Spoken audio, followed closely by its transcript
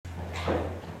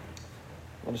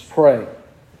Let us pray.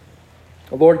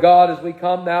 Lord God, as we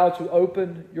come now to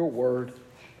open your word,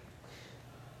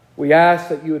 we ask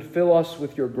that you would fill us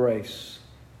with your grace.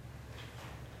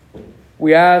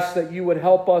 We ask that you would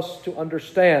help us to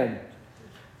understand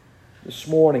this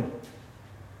morning.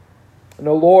 And,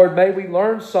 O Lord, may we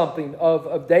learn something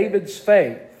of David's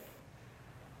faith.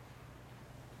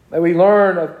 May we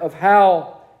learn of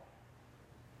how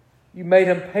you made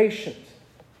him patient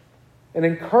and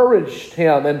encouraged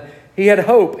him, and he had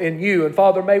hope in you. And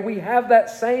Father, may we have that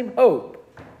same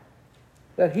hope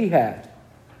that he had.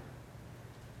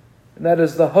 And that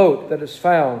is the hope that is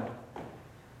found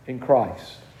in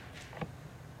Christ.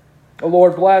 O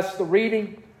Lord, bless the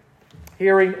reading,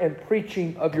 hearing, and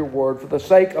preaching of your word for the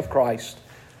sake of Christ,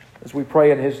 as we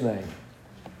pray in his name.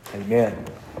 Amen.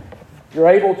 If you're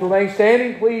able to remain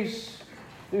standing, please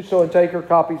do so and take your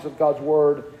copies of God's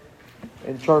word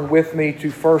and turn with me to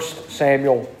 1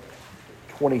 Samuel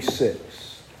 26.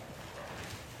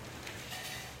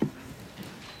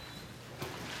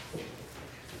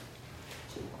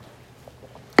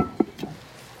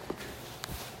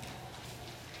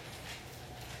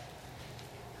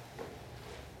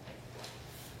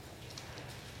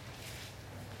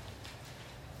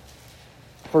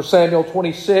 For Samuel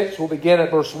 26, we'll begin at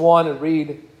verse 1 and read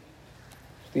to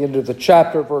the end of the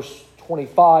chapter, verse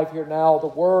 25. Here now, the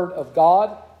word of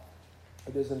God.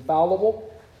 It is infallible.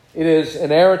 It is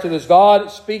inerrant. It is God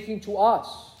speaking to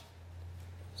us.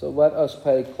 So let us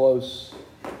pay close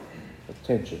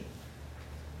attention.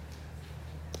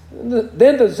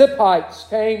 Then the Ziphites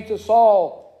came to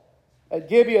Saul at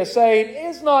Gibeah, saying,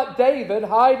 "Is not David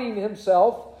hiding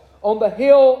himself on the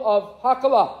hill of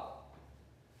Hachilah,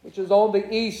 which is on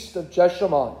the east of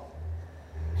Jeshimon?"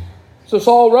 So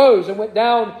Saul rose and went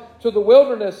down to the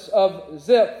wilderness of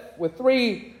Ziph with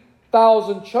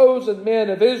 3,000 chosen men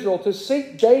of Israel to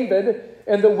seek David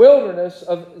in the wilderness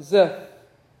of Ziph.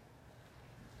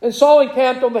 And Saul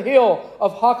encamped on the hill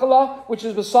of Hachilah, which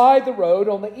is beside the road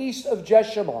on the east of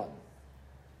Jeshimon.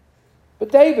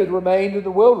 But David remained in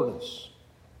the wilderness.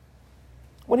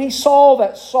 When he saw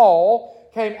that Saul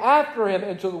came after him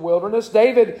into the wilderness,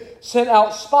 David sent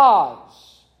out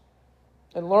spies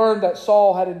and learned that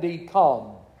Saul had indeed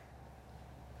come.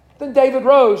 Then David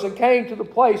rose and came to the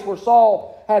place where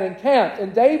Saul had encamped.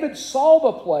 And David saw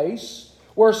the place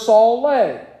where Saul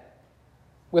lay,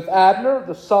 with Abner,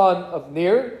 the son of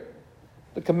Ner,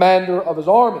 the commander of his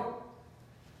army.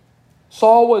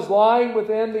 Saul was lying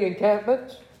within the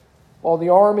encampment, while the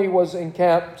army was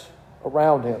encamped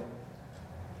around him.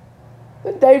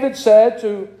 Then David said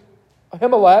to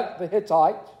Ahimelech the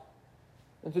Hittite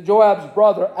and to Joab's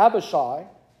brother Abishai,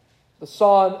 the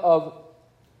son of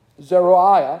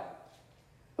Zeruiah,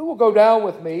 "Who will go down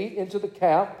with me into the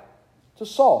camp to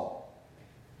Saul?"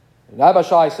 And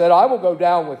Abishai said, "I will go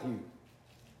down with you."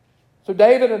 So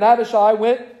David and Abishai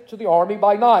went to the army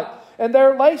by night, and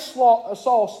there lay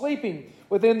Saul sleeping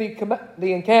within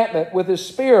the encampment with his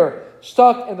spear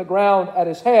stuck in the ground at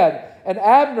his head, and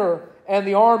Abner and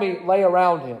the army lay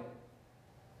around him.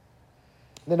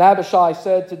 Then Abishai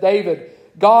said to David,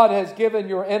 "God has given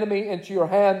your enemy into your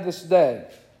hand this day.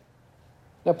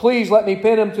 Now please let me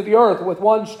pin him to the earth with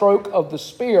one stroke of the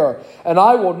spear, and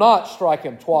I will not strike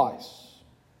him twice."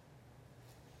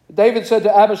 David said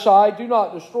to Abishai, "Do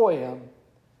not destroy him,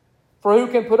 for who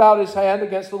can put out his hand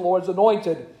against the Lord's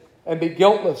anointed and be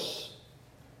guiltless?"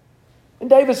 And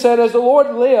David said, "As the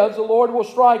Lord lives, the Lord will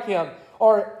strike him,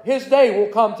 or his day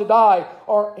will come to die,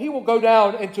 or he will go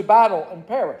down into battle and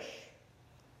perish.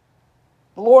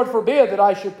 The Lord forbid that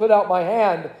I should put out my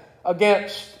hand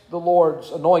against the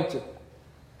Lord's anointed.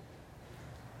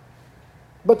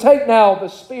 But take now the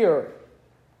spear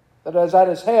that is at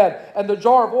his head and the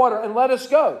jar of water, and let us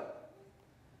go."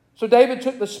 So David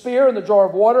took the spear and the jar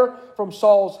of water from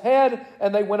Saul's head,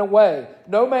 and they went away.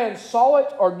 No man saw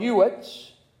it or knew it,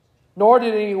 nor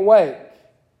did any awake,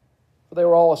 for they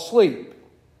were all asleep,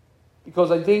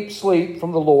 because a deep sleep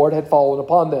from the Lord had fallen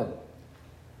upon them.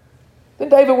 Then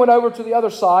David went over to the other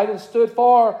side and stood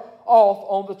far off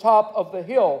on the top of the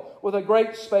hill, with a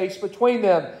great space between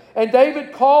them. And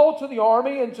David called to the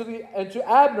army and to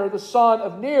Abner, the son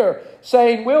of Ner,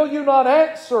 saying, "Will you not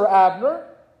answer, Abner?"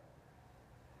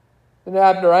 And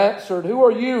Abner answered, "Who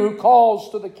are you who calls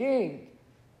to the king?"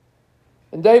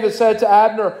 And David said to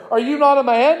Abner, "Are you not a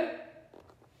man?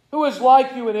 Who is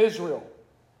like you in Israel?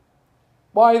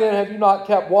 Why then have you not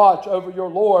kept watch over your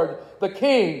lord, the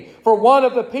king? For one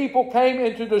of the people came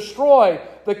in to destroy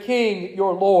the king,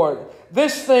 your lord.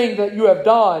 This thing that you have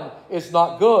done is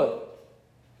not good.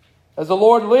 As the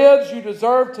Lord lives, you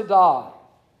deserve to die.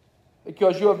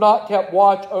 because you have not kept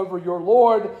watch over your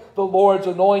Lord, the Lord's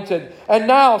anointed. And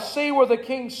now see where the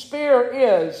king's spear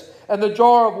is, and the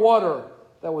jar of water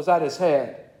that was at his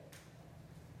head."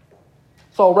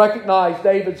 Saul recognized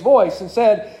David's voice and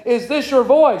said, "Is this your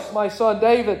voice, my son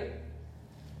David?"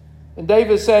 And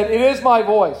David said, "It is my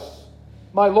voice,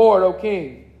 my Lord, O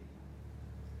king."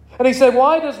 And he said,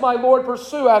 "Why does my Lord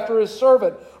pursue after his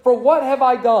servant? For what have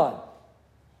I done?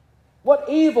 What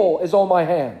evil is on my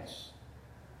hands?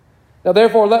 Now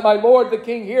therefore let my Lord the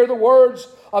king hear the words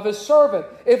of his servant.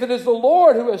 If it is the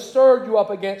Lord who has stirred you up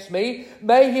against me,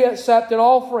 may he accept an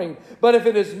offering. But if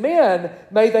it is men,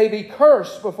 may they be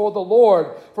cursed before the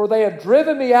Lord. For they have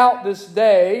driven me out this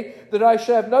day, that I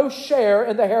should have no share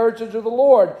in the heritage of the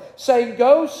Lord, saying,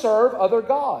 Go serve other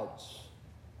gods.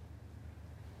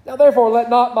 Now therefore let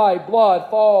not my blood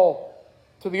fall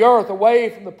to the earth away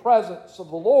from the presence of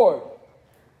the Lord.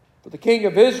 For the king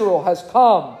of Israel has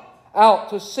come out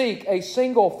to seek a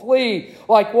single flea,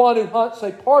 like one who hunts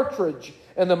a partridge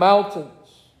in the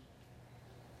mountains."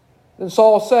 Then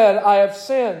Saul said, "I have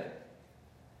sinned.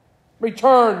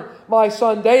 Return, my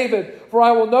son David, for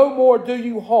I will no more do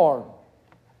you harm,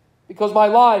 because my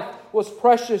life was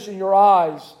precious in your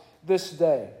eyes this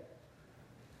day.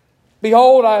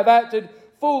 Behold, I have acted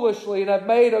foolishly and have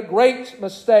made a great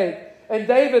mistake." And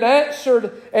David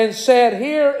answered and said,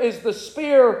 "Here is the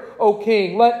spear, O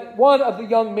king. Let one of the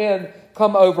young men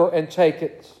come over and take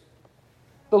it.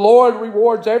 The Lord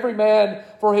rewards every man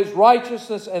for his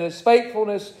righteousness and his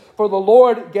faithfulness, for the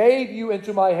Lord gave you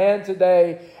into my hand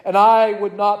today, and I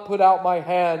would not put out my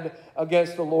hand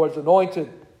against the Lord's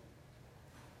anointed.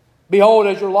 Behold,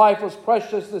 as your life was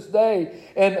precious this day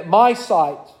in my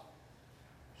sight,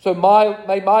 so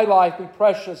may my life be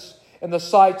precious in the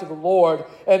sight of the Lord,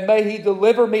 and may he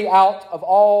deliver me out of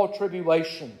all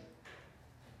tribulation."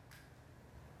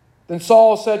 Then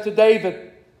Saul said to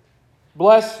David,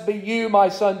 "Blessed be you, my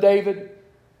son David.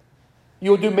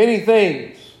 You will do many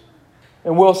things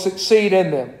and will succeed in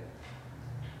them."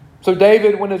 So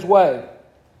David went his way,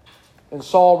 and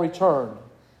Saul returned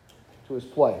to his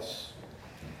place.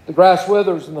 The grass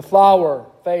withers and the flower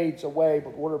fades away,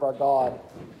 but the word of our God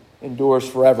endures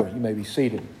forever. You may be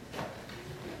seated.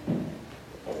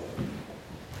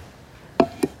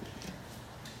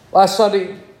 Last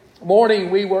Sunday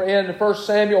morning, we were in 1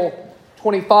 Samuel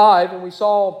 25, and we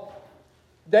saw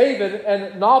David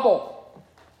and Nabal.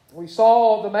 We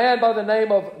saw the man by the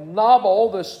name of Nabal,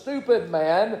 the stupid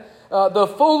man, the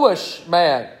foolish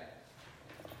man.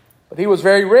 But he was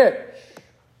very rich.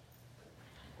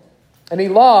 And he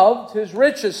loved his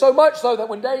riches, so much so that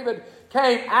when David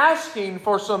came asking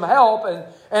for some help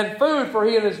and food for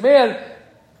he and his men,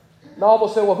 Nabal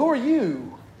said, "Well, who are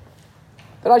you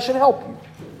that I should help you?"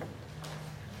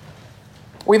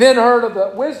 We then heard of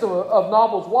the wisdom of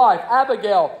Nabal's wife,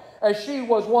 Abigail, as she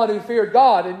was one who feared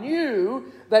God and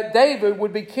knew that David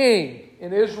would be king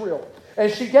in Israel.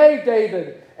 And she gave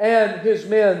David and his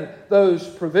men those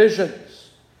provisions.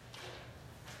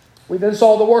 We then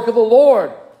saw the work of the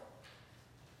Lord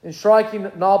in striking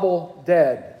Nabal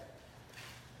dead.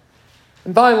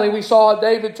 And finally, we saw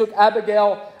David took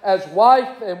Abigail as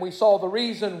wife, and we saw the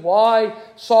reason why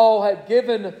Saul had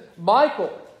given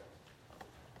Michal,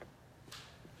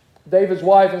 David's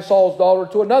wife and Saul's daughter,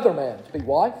 to another man to be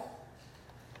wife.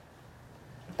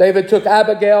 David took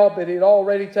Abigail, but he had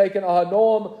already taken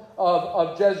Ahinoam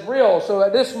of Jezreel. So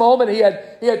at this moment, he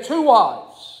had two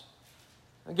wives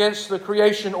against the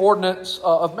creation ordinance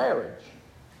of marriage.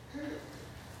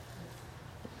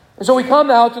 And so we come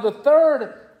now to the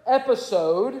third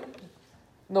episode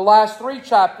in the last three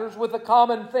chapters with a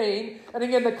common theme. And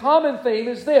again, the common theme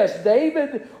is this: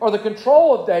 David, or the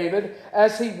control of David,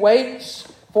 as he waits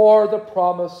for the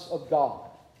promise of God.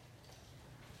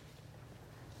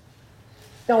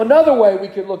 Now, another way we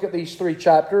could look at these three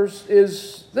chapters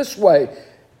is this way: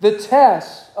 the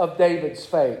test of David's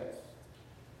faith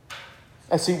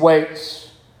as he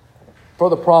waits for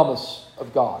the promise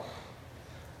of God.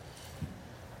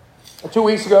 2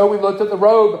 weeks ago, we looked at the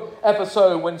robe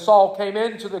episode when Saul came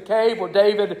into the cave where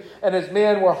David and his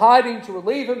men were hiding to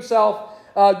relieve himself.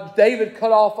 David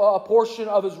cut off a portion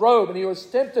of his robe, and he was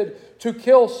tempted to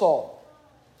kill Saul.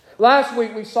 Last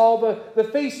week, we saw the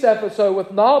feast episode with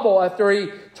Nabal after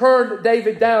he turned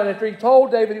David down, after he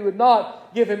told David he would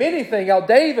not give him anything, how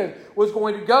David was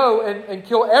going to go and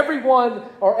kill everyone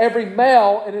or every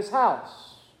male in his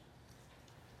house.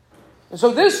 And so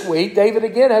this week, David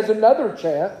again has another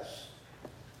chance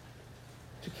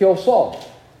to kill Saul.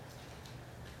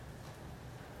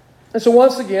 And so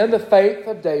once again, the faith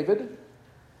of David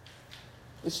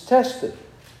is tested.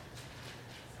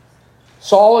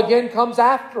 Saul again comes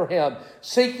after him,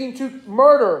 seeking to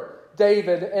murder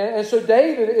David. And so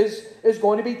David is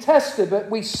going to be tested. But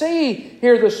we see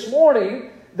here this morning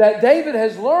that David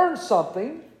has learned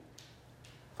something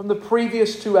from the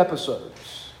previous two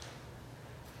episodes.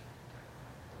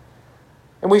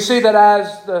 And we see that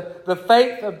as the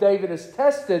faith of David is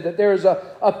tested, that there is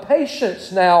a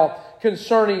patience now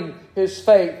concerning his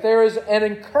faith. There is an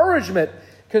encouragement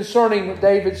concerning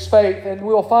David's faith. And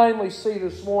we'll finally see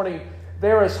this morning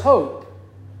there is hope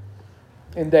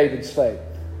in David's faith.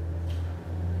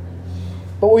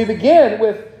 But we begin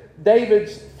with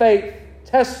David's faith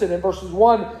tested in verses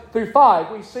 1 through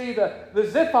 5. We see the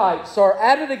Ziphites are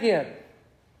at it again.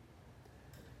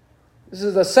 This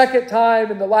is the second time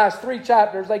in the last 3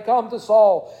 chapters they come to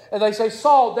Saul and they say,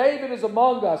 Saul, David is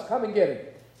among us. Come and get him.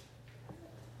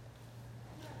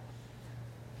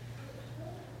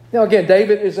 Now again,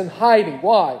 David is in hiding.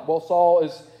 Why? Well, Saul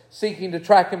is seeking to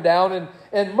track him down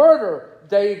and murder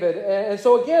David. And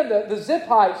so again, the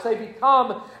Ziphites, they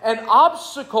become an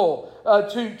obstacle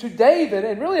to David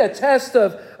and really a test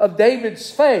of David's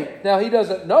faith. Now, he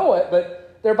doesn't know it,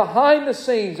 but they're behind the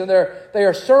scenes and they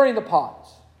are stirring the pots.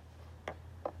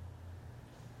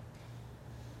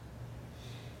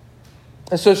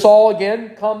 And so Saul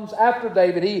again comes after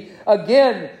David. He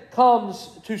again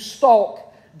comes to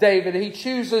stalk David. He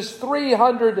chooses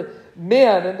 300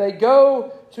 men and they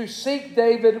go to seek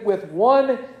David with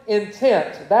one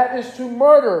intent. That is to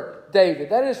murder David.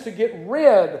 That is to get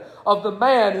rid of the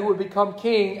man who would become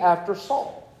king after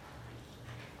Saul.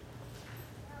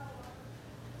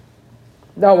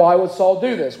 Now, why would Saul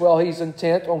do this? Well, he's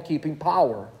intent on keeping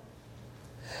power.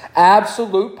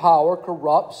 Absolute power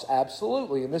corrupts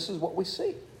absolutely, and this is what we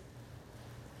see.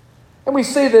 And we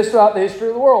see this throughout the history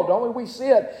of the world, don't we? We see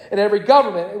it in every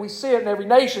government, and we see it in every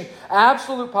nation.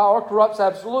 Absolute power corrupts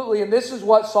absolutely, and this is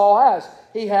what Saul has.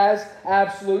 He has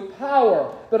absolute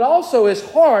power. But also his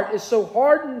heart is so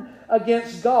hardened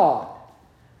against God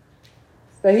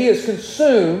that he is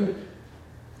consumed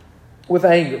with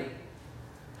anger.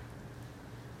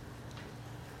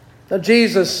 Now,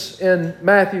 Jesus in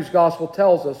Matthew's Gospel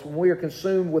tells us when we are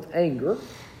consumed with anger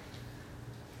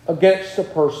against a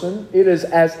person, it is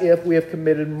as if we have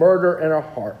committed murder in our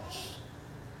hearts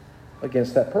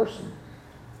against that person.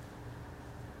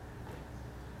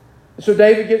 So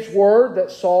David gets word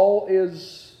that Saul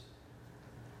is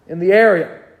in the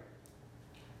area.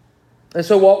 And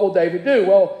so what will David do?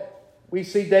 Well, we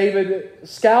see David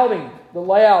scouting the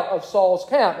layout of Saul's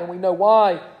camp, and we know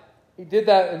why he did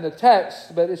that in the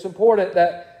text, but it's important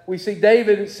that we see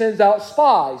David sends out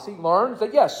spies. He learns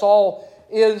that, yes, Saul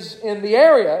is in the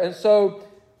area. And so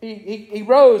he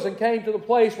rose and came to the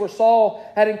place where Saul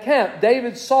had encamped.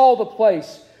 David saw the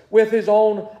place with his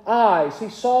own eyes. He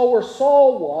saw where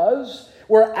Saul was,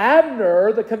 where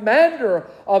Abner, the commander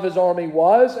of his army,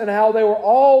 was, and how they were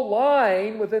all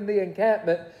lying within the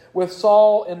encampment with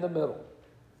Saul in the middle.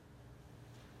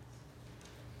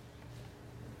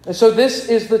 And so this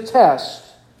is the test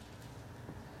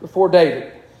before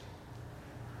David.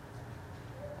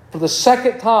 For the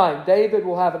second time, David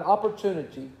will have an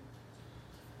opportunity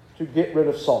to get rid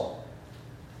of Saul,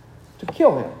 to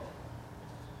kill him,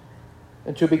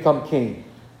 and to become king.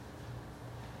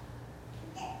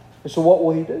 And so what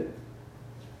will he do?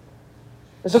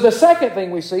 And so the second thing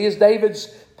we see is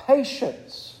David's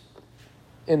patience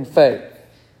in faith.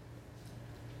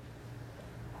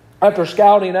 After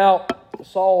scouting out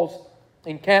Saul's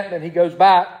encampment, he goes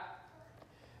back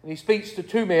and he speaks to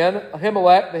 2 men,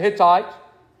 Ahimelech the Hittite,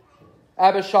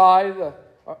 Abishai,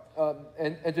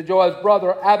 and to Joab's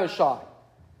brother Abishai.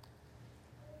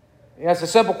 He asks a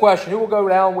simple question: who will go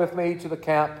down with me to the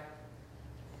camp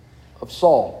of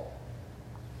Saul?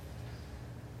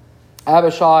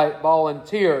 Abishai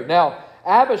volunteered. Now,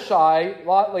 Abishai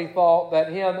likely thought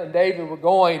that him and David were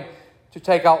going to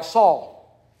take out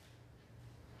Saul,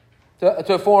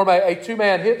 to form a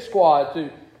 2-man hit squad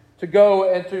to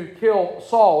go and to kill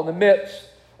Saul in the midst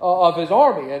of his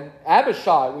army. And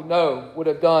Abishai, we know, would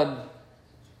have done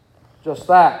just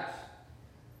that.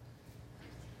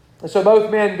 And so both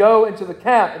men go into the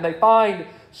camp and they find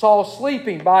Saul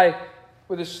sleeping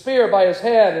with a spear by his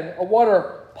head and a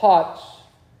water pot.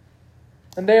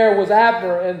 And there was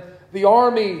Abner and the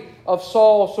army of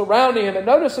Saul surrounding him. And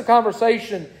notice the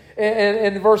conversation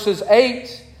in verses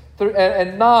 8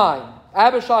 and 9.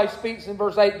 Abishai speaks in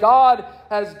verse 8, God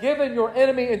has given your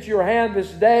enemy into your hand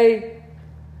this day.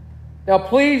 Now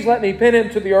please let me pin him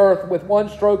to the earth with one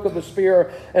stroke of the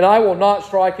spear, and I will not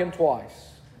strike him twice.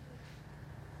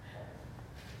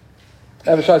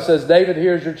 Abishai says, David,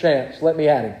 here's your chance. Let me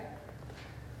at him.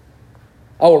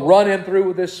 I will run him through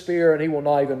with this spear, and he will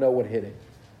not even know what hit him.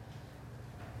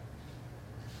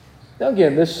 Now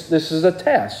again, this is a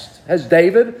test. Has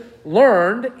David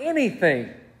learned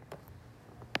anything?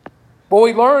 Well,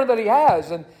 we learn that he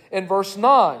has in verse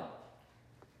 9.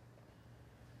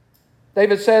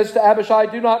 David says to Abishai,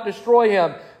 "Do not destroy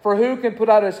him, for who can put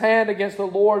out his hand against the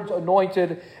Lord's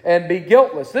anointed and be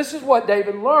guiltless?" This is what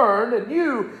David learned and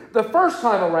knew the first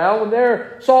time around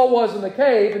when Saul was in the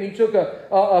cave and he took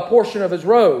a portion of his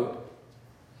robe.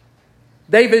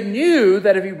 David knew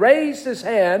that if he raised his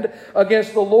hand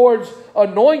against the Lord's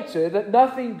anointed, that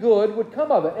nothing good would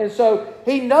come of it. And so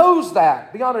he knows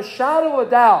that beyond a shadow of a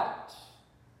doubt.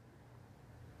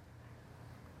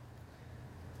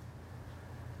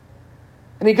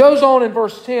 And he goes on in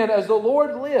verse 10, "As the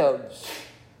Lord lives,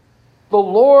 the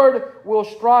Lord will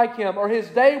strike him, or his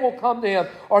day will come to him,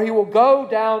 or he will go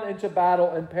down into battle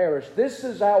and perish." This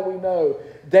is how we know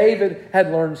David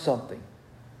had learned something.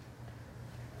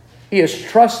 He is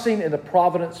trusting in the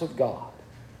providence of God.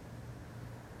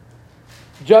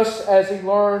 Just as he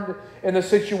learned in the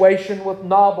situation with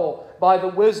Nabal by the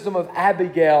wisdom of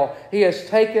Abigail, he has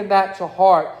taken that to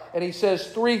heart. And he says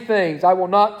three things. I will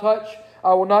not touch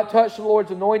the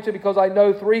Lord's anointed because I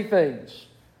know three things.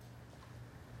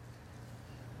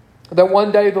 That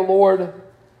one day the Lord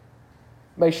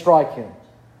may strike him.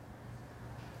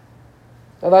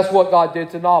 And that's what God did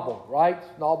to Nabal, right?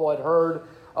 Nabal had heard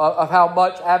of how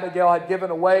much Abigail had given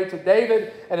away to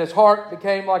David, and his heart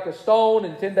became like a stone,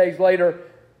 and 10 days later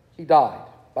he died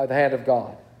by the hand of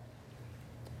God.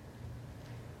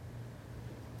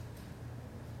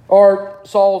 Or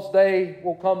Saul's day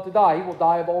will come to die. He will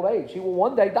die of old age. He will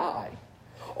one day die.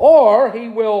 Or he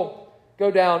will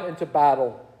go down into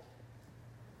battle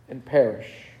and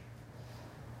perish.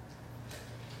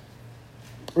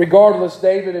 Regardless,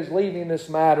 David is leaving this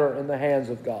matter in the hands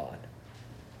of God.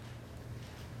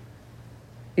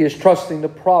 He is trusting the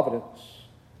providence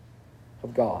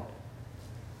of God.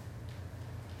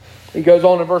 He goes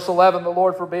on in verse 11, "The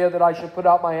Lord forbid that I should put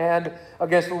out my hand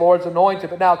against the Lord's anointed,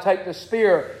 but now take the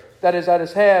spear that is at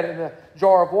his head and the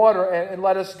jar of water and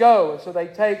let us go." And so they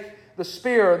take the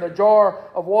spear and the jar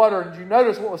of water. And you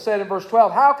notice what was said in verse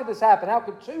 12. How could this happen? How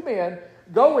could two men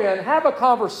go in, have a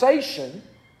conversation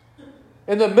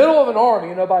in the middle of an army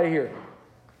and nobody hear it?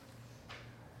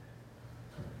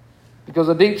 Because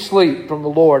a deep sleep from the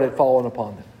Lord had fallen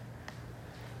upon them.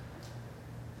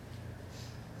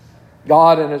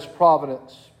 God in His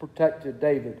providence protected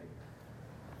David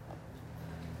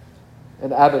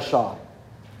and Abishai.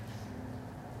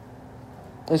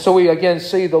 And so we again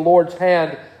see the Lord's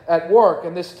hand at work.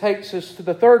 And this takes us to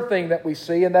the third thing that we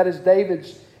see, and that is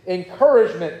David's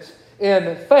encouragement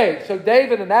in faith. So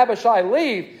David and Abishai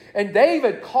leave, and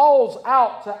David calls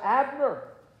out to Abner,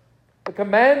 the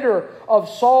commander of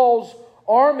Saul's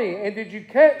army. And did you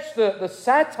catch the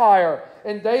satire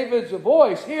in David's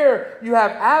voice? Here you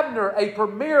have Abner, a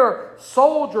premier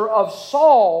soldier of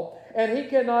Saul, and he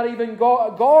cannot even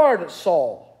guard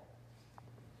Saul.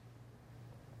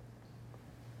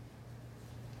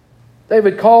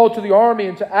 David called to the army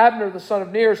and to Abner, the son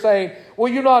of Ner, saying, "Will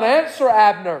you not answer,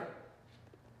 Abner?"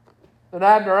 Then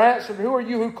Abner answered, "Who are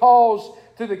you who calls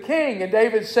to the king?" And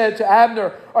David said to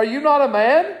Abner, "Are you not a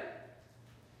man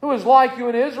who is like you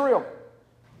in Israel?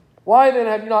 Why then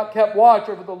have you not kept watch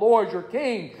over the Lord your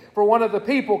king? For one of the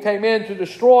people came in to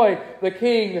destroy the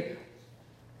king.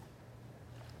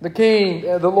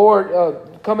 The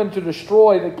Lord coming to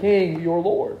destroy the king, your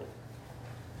Lord."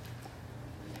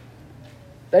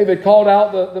 David called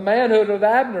out the manhood of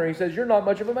Abner. He says, "You're not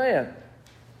much of a man.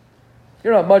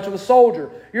 You're not much of a soldier.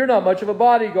 You're not much of a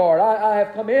bodyguard. I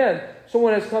have come in.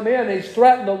 Someone has come in and he's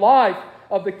threatened the life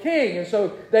of the king." And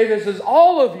so David says,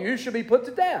 "All of you should be put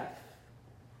to death.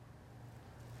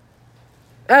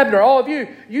 Abner, all of you,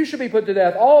 you should be put to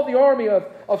death. All the army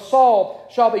of Saul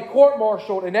shall be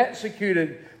court-martialed and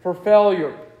executed for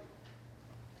failure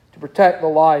to protect the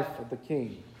life of the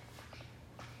king."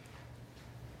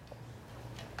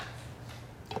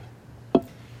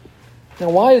 Now,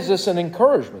 why is this an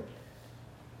encouragement?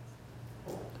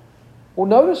 Well,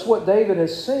 notice what David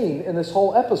has seen in this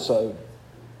whole episode.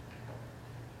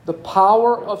 The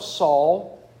power of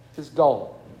Saul is gone.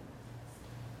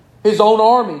 His own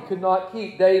army could not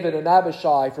keep David and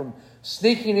Abishai from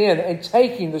sneaking in and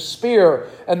taking the spear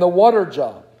and the water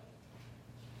jug.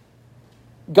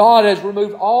 God has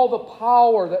removed all the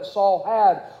power that Saul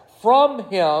had from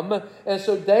him. And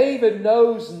so David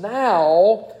knows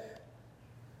now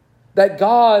that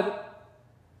God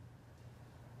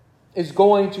is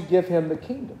going to give him the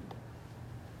kingdom.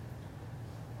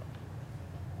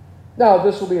 Now,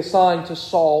 this will be assigned to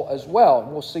Saul as well,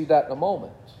 and we'll see that in a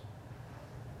moment.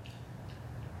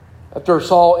 After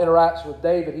Saul interacts with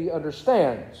David, he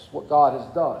understands what God has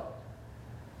done.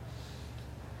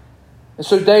 And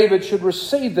so David should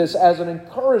receive this as an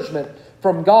encouragement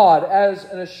from God, as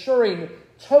an assuring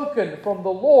token from the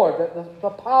Lord that the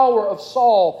power of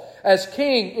Saul as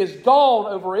king is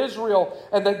gone over Israel,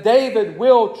 and that David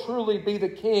will truly be the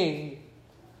king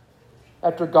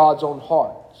after God's own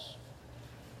heart.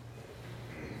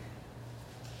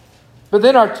 But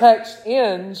then our text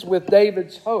ends with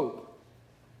David's hope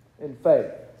and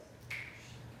faith.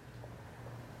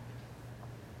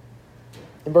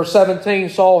 In verse 17,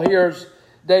 Saul hears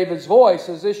David's voice.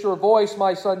 "Is this your voice,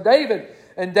 my son David?"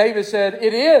 And David said,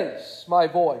 "It is my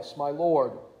voice, my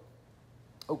Lord,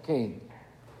 O king."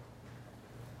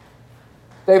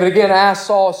 David again asked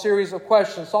Saul a series of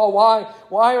questions. "Saul,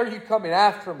 why are you coming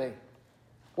after me?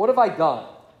 What have I done?"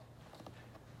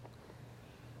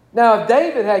 Now, if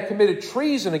David had committed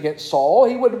treason against Saul,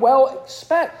 he would well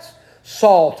expect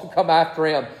Saul to come after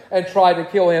him and try to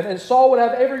kill him. And Saul would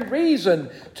have every reason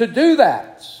to do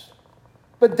that.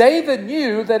 But David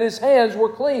knew that his hands were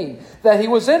clean, that he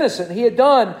was innocent. He had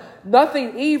done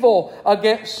nothing evil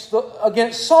against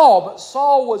Saul, but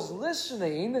Saul was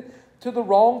listening to the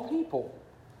wrong people.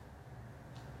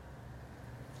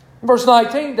 In verse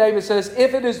 19, David says,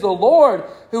 "If it is the Lord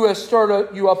who has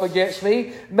stirred you up against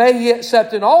me, may he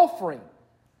accept an offering.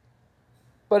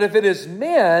 But if it is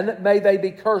men, may they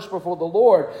be cursed before the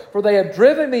Lord. For they have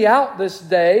driven me out this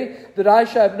day, that I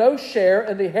shall have no share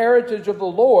in the heritage of the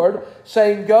Lord,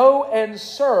 saying, go and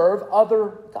serve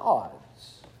other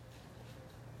gods."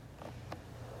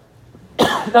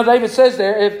 Now David says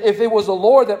there, if it was the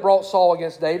Lord that brought Saul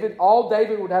against David, all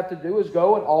David would have to do is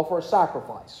go and offer a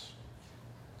sacrifice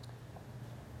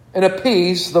and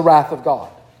appease the wrath of God.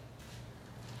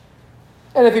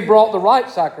 And if he brought the right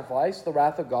sacrifice, the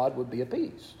wrath of God would be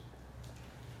appeased.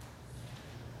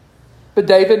 But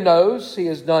David knows he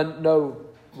has done no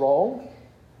wrong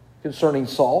concerning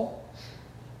Saul.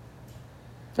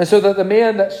 And so that the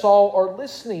men that Saul are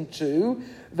listening to,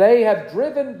 they have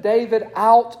driven David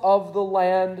out of the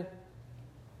land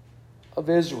of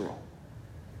Israel.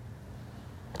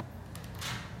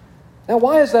 Now,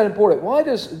 why is that important? Why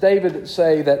does David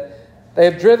say that they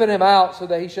have driven him out so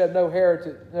that he should have no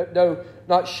heritage,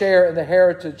 not share in the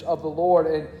heritage of the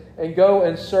Lord, and go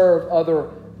and serve other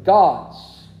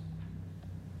gods?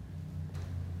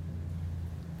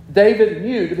 David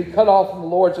knew to be cut off from the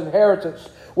Lord's inheritance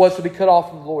was to be cut off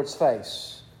from the Lord's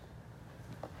face.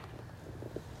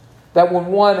 That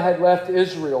when one had left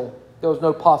Israel, there was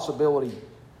no possibility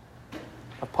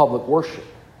of public worship.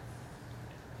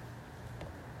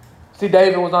 See,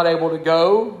 David was not able to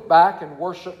go back and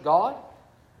worship God.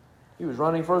 He was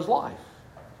running for his life.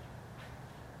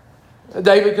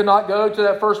 David could not go to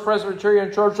that First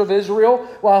Presbyterian Church of Israel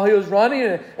while he was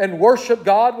running and worship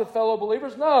God with fellow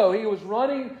believers. No, he was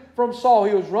running from Saul.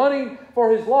 He was running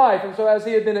for his life. And so as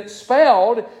he had been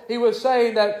expelled, he was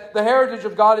saying that the heritage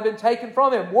of God had been taken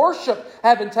from him. Worship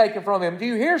had been taken from him. Do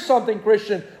you hear something,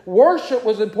 Christian? Worship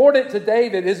was important to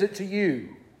David. Is it to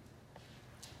you?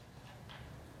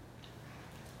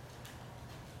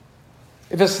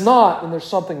 If it's not, then there's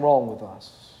something wrong with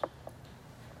us.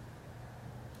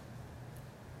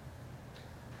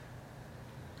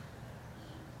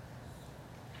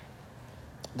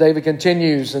 David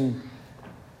continues and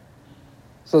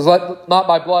says, "Let not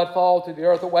my blood fall to the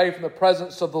earth away from the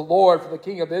presence of the Lord, for the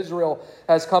King of Israel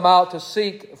has come out to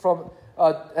seek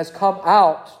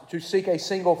a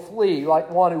single flea, like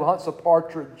one who hunts a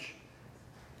partridge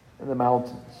in the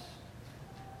mountains."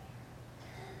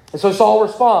 And so Saul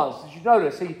responds. Did you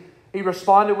notice? He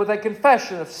responded with a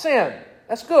confession of sin.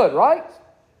 That's good, right?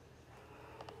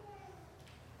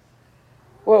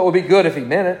 Well, it would be good if he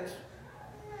meant it.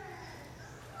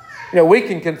 You know, we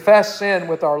can confess sin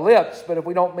with our lips, but if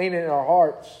we don't mean it in our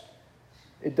hearts,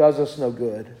 it does us no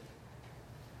good.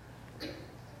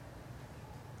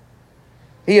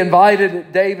 He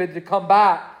invited David to come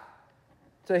back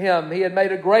to him. He had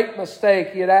made a great mistake.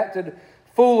 He had acted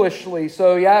foolishly,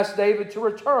 so he asked David to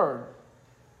return.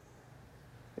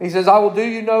 He says, "I will do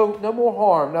you no more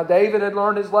harm." Now, David had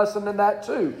learned his lesson in that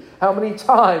too. How many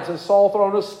times has Saul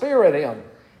thrown a spear at him?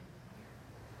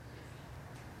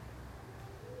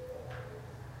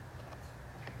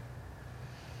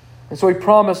 And so he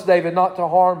promised David not to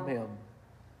harm him.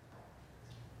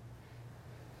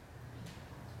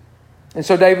 And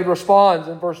so David responds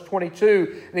in verse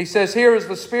 22, and he says, "Here is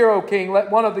the spear, O king.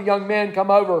 Let one of the young men come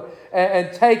over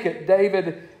and take it."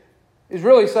 David is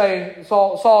really saying,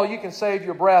 Saul, you can save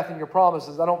your breath and your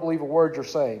promises. I don't believe a word you're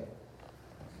saying.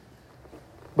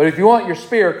 But if you want your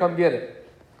spear, come get it.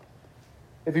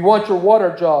 If you want your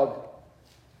water jug,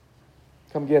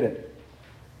 come get it.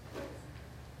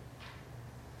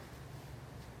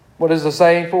 What is the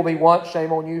saying? Fool me once,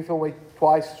 shame on you. Fool me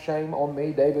twice, shame on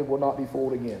me. David will not be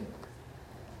fooled again.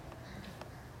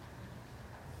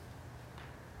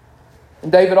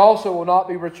 And David also will not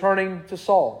be returning to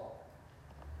Saul.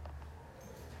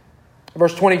 In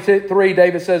verse 23,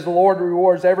 David says, the Lord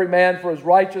rewards every man for his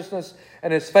righteousness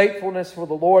and his faithfulness, for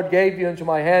the Lord gave you into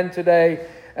my hand today,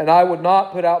 and I would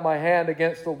not put out my hand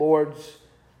against the Lord's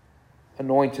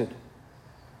anointed.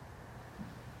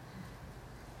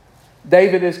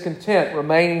 David is content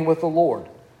remaining with the Lord,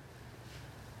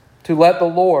 to let the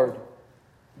Lord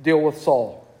deal with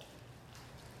Saul.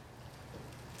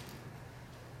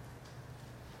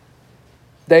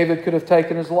 David could have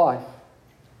taken his life.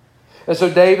 And so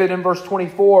David in verse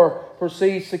 24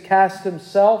 proceeds to cast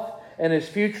himself and his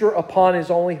future upon his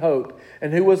only hope.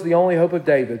 And who was the only hope of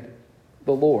David?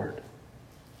 The Lord.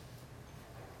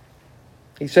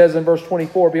 He says in verse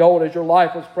 24, behold, as your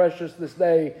life was precious this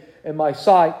day in my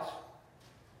sight,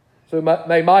 so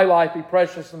may my life be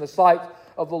precious in the sight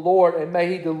of the Lord, and may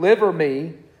He deliver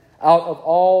me out of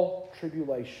all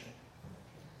tribulation.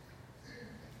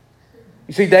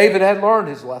 You see, David had learned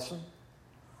his lesson.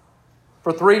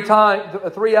 For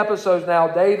three episodes now,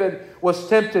 David was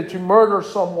tempted to murder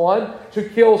someone, to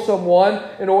kill someone,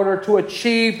 in order to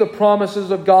achieve the promises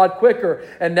of God quicker.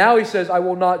 And now he says, I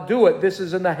will not do it. This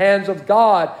is in the hands of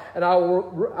God, and I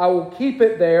will keep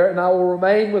it there, and I will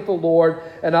remain with the Lord,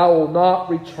 and I will not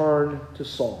return to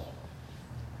Saul.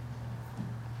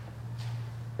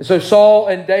 And so Saul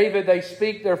and David, they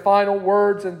speak their final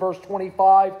words in verse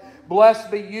 25.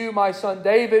 Blessed be you, my son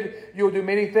David. You will do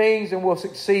many things and will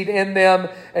succeed in them.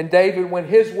 And David went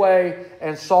his way,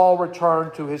 and Saul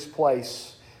returned to his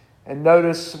place. And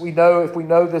notice, if we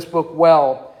know this book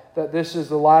well, that this is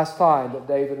the last time that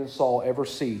David and Saul ever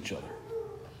see each other.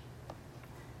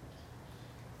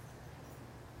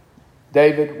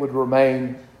 David would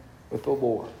remain with the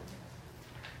Lord.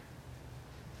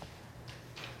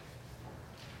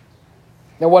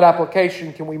 Now, what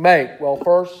application can we make? Well,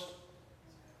 first,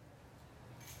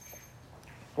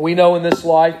 we know in this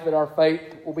life that our faith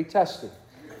will be tested.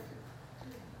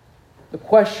 The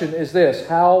question is this: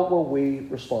 how will we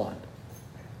respond?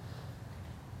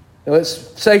 Now,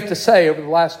 it's safe to say over the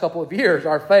last couple of years,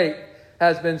 our faith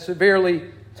has been severely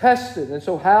tested. And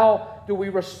so how do we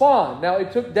respond? Now,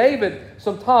 it took David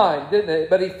some time, didn't it?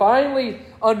 But he finally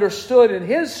understood in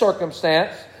his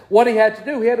circumstance what he had to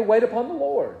do. He had to wait upon the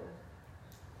Lord.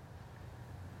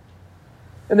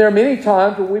 And there are many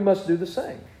times when we must do the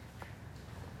same.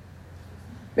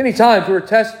 Many times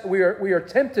we are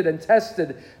tempted and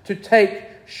tested to take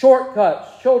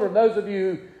shortcuts. Children, those of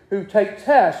you who take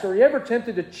tests, are you ever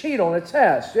tempted to cheat on a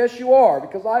test? Yes, you are,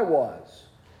 because I was.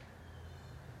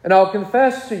 And I'll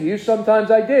confess to you, sometimes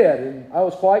I did, and I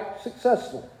was quite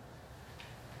successful.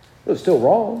 It was still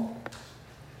wrong.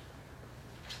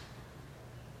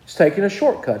 It's taking a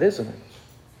shortcut, isn't it?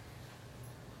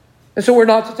 And so we're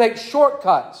not to take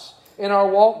shortcuts in our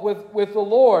walk with the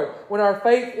Lord. When our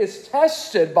faith is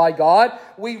tested by God,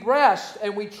 we rest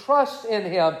and we trust in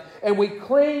Him, and we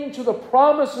cling to the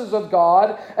promises of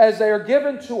God as they are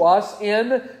given to us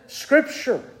in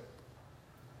Scripture.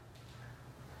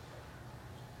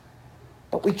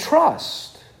 But we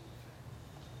trust.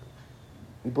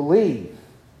 We believe.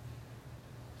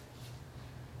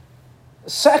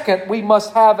 Second, we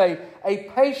must have a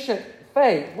patient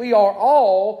faith. We are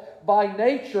all by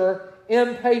nature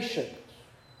impatient.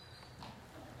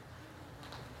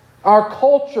 Our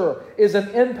culture is an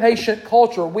impatient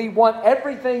culture. We want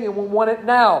everything and we want it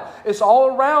now. It's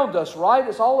all around us, right?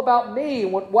 It's all about me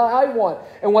and what I want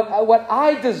and what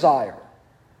I desire.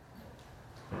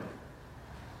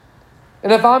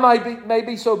 And if I may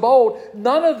be so bold,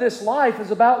 none of this life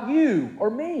is about you or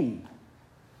me.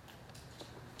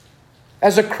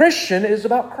 As a Christian, it is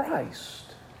about Christ.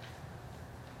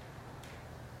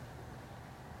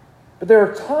 But there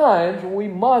are times when we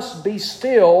must be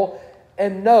still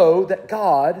and know that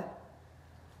God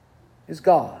is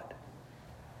God.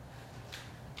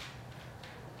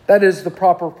 That is the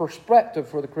proper perspective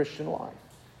for the Christian life.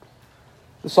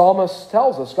 The psalmist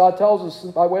tells us, God tells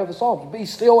us by way of the Psalms, be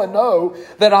still and know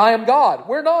that I am God.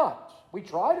 We're not. We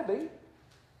try to be.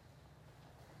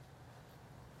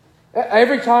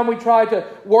 Every time we try to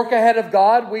work ahead of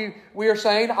God, we are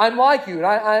saying, I'm like you, and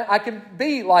I can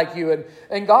be like you.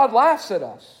 And God laughs at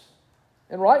us,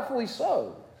 and rightfully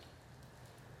so.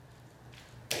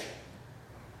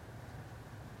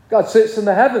 God sits in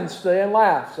the heavens today and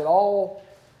laughs at all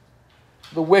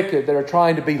the wicked that are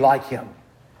trying to be like Him.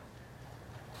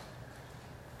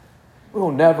 We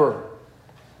will never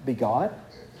be God.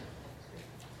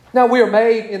 Now, we are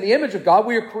made in the image of God.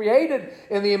 We are created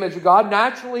in the image of God.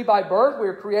 Naturally, by birth, we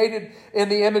are created in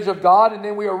the image of God, and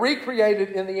then we are recreated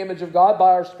in the image of God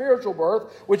by our spiritual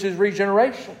birth, which is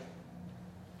regeneration.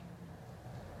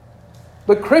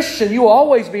 But Christian, you will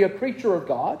always be a creature of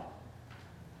God.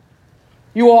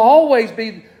 You will always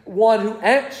be one who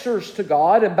answers to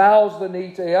God and bows the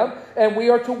knee to Him, and we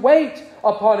are to wait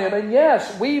upon Him. And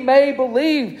yes, we may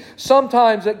believe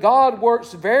sometimes that God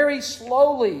works very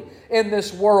slowly in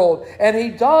this world, and He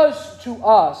does to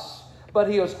us, but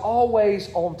He is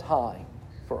always on time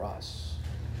for us.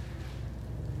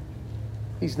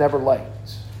 He's never late.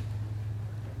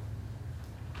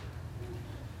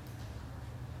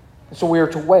 And so we are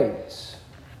to wait.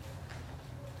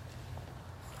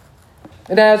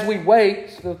 And as we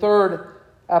wait, the third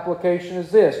application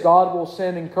is this: God will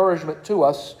send encouragement to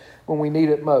us when we need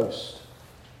it most.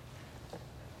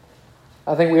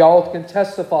 I think we all can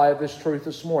testify of this truth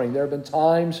this morning. There have been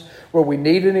times where we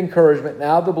needed encouragement, and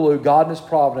out of the blue, God in His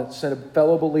providence sent a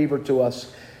fellow believer to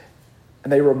us,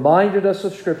 and they reminded us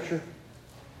of Scripture,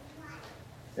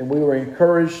 and we were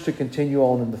encouraged to continue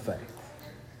on in the faith.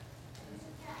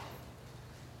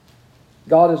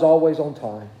 God is always on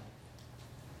time.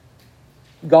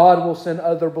 God will send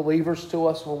other believers to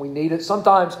us when we need it.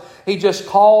 Sometimes He just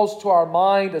calls to our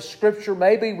mind a Scripture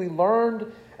maybe we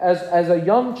learned as a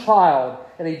young child,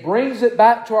 and He brings it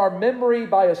back to our memory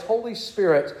by His Holy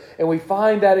Spirit, and we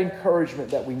find that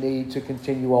encouragement that we need to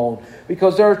continue on.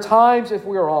 Because there are times, if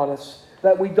we are honest,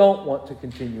 that we don't want to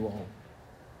continue on.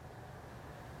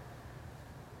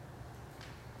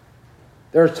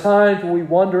 There are times where we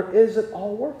wonder, is it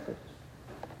all worth it?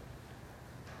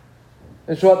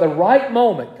 And so at the right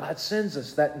moment, God sends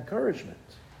us that encouragement.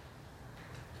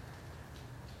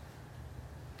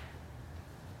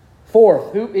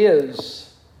 Fourth, who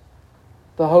is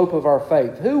the hope of our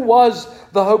faith? Who was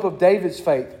the hope of David's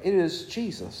faith? It is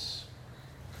Jesus.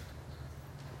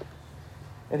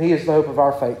 And He is the hope of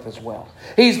our faith as well.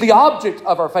 He's the object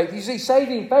of our faith. You see,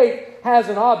 saving faith has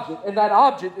an object, and that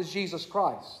object is Jesus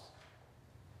Christ.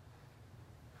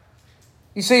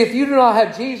 You see, if you do not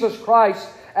have Jesus Christ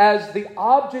as the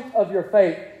object of your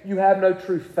faith, you have no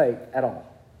true faith at all.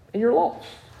 And you're lost.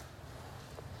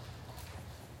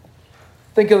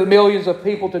 Think of the millions of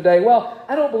people today. Well,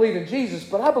 I don't believe in Jesus,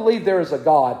 but I believe there is a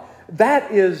God.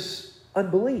 That is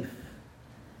unbelief.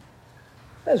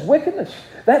 That is wickedness.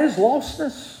 That is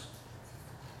lostness.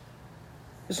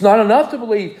 It's not enough to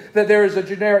believe that there is a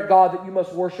generic God that you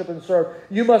must worship and serve.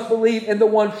 You must believe in the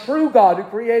one true God who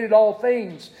created all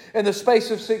things in the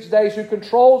space of 6 days, who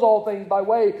controls all things by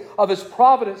way of His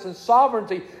providence and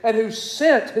sovereignty, and who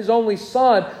sent His only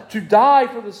Son to die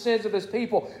for the sins of His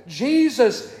people.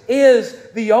 Jesus is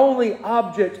the only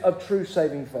object of true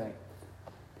saving faith.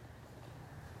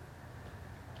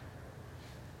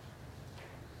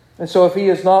 And so if He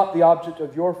is not the object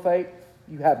of your faith,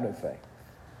 you have no faith.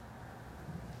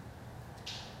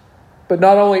 But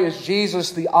not only is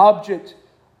Jesus the object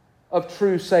of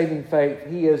true saving faith,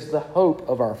 He is the hope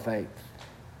of our faith.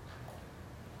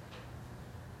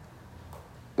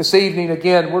 This evening,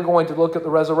 again, we're going to look at the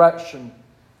resurrection.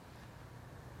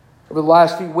 Over the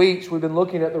last few weeks, we've been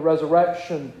looking at the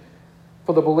resurrection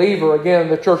for the believer. Again, in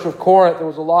the church of Corinth, there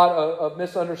was a lot of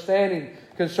misunderstanding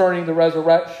concerning the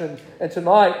resurrection. And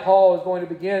tonight, Paul is going to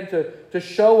begin to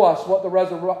show us what the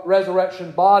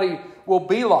resurrection body will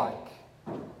be like.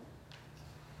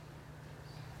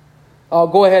 I'll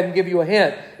go ahead and give you a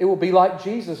hint. It will be like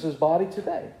Jesus' body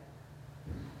today.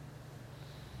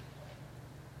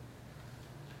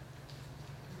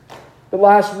 But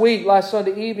last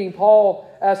Sunday evening,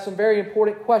 Paul asked some very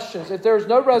important questions. If there's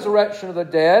no resurrection of the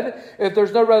dead, if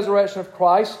there's no resurrection of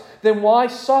Christ, then why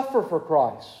suffer for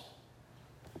Christ?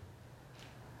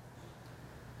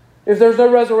 If there's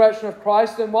no resurrection of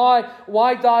Christ, then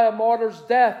why die a martyr's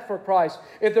death for Christ?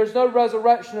 If there's no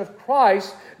resurrection of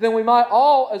Christ, then we might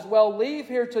all as well leave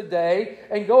here today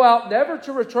and go out never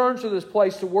to return to this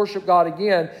place to worship God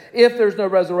again if there's no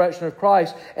resurrection of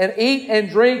Christ, and eat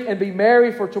and drink and be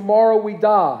merry, for tomorrow we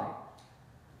die.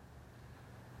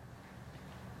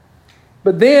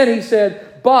 But then he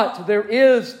said, but there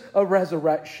is a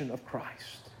resurrection of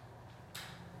Christ.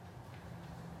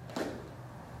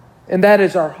 And that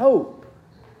is our hope.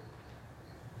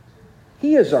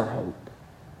 He is our hope.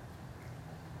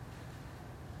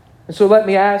 And so let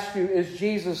me ask you, is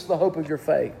Jesus the hope of your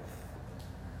faith?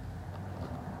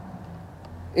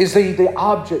 Is He the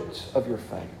object of your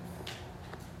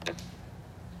faith?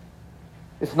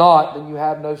 If not, then you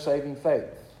have no saving faith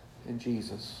in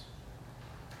Jesus.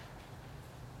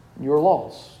 You're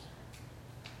lost.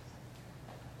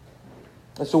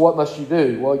 And so what must you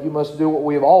do? Well, you must do what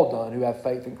we have all done who have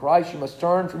faith in Christ. You must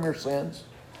turn from your sins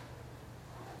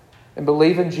and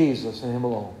believe in Jesus and Him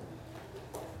alone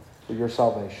for your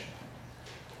salvation.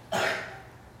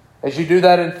 As you do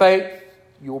that in faith,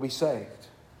 you will be saved.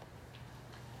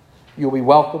 You will be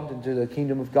welcomed into the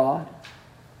kingdom of God.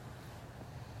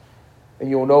 And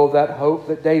you will know of that hope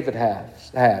that David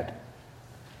had,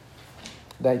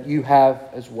 that you have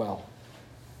as well.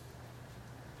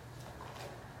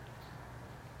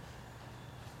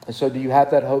 And so do you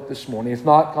have that hope this morning? If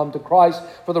not, come to Christ.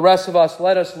 For the rest of us,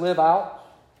 let us live out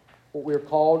what we are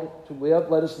called to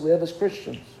live. Let us live as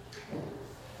Christians.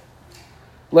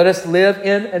 Let us live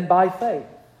in and by faith.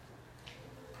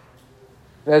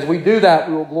 As we do that,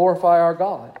 we will glorify our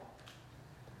God.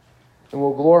 And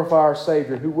we'll glorify our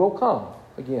Savior, who will come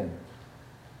again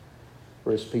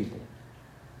for His people.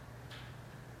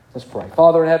 Let's pray.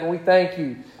 Father in heaven, we thank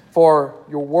You for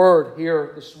Your word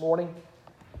here this morning.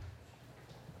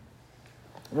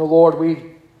 And, oh Lord,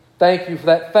 we thank You for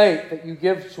that faith that You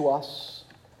give to us.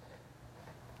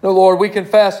 Oh Lord, we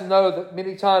confess and know that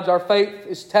many times our faith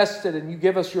is tested, and You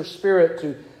give us Your Spirit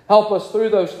to help us through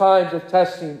those times of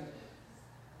testing.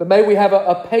 But may we have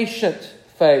a patient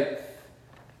faith.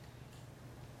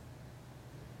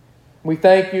 We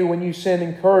thank You when You send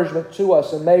encouragement to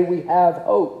us, and may we have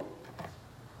hope.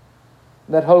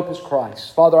 And that hope is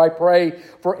Christ. Father, I pray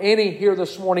for any here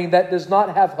this morning that does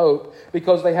not have hope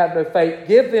because they have no faith.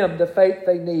 Give them the faith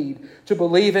they need to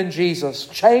believe in Jesus.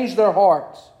 Change their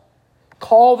hearts.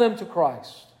 Call them to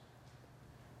Christ.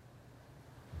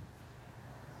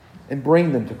 And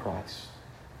bring them to Christ.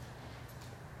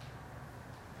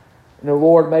 And, oh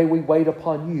Lord, may we wait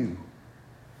upon You.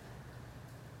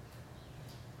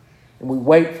 And we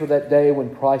wait for that day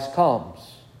when Christ comes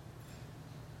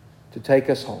to take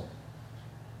us home.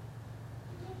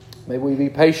 May we be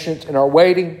patient in our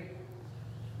waiting,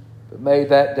 but may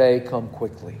that day come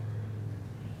quickly.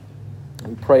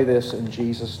 We pray this in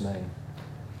Jesus' name.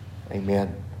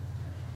 Amen.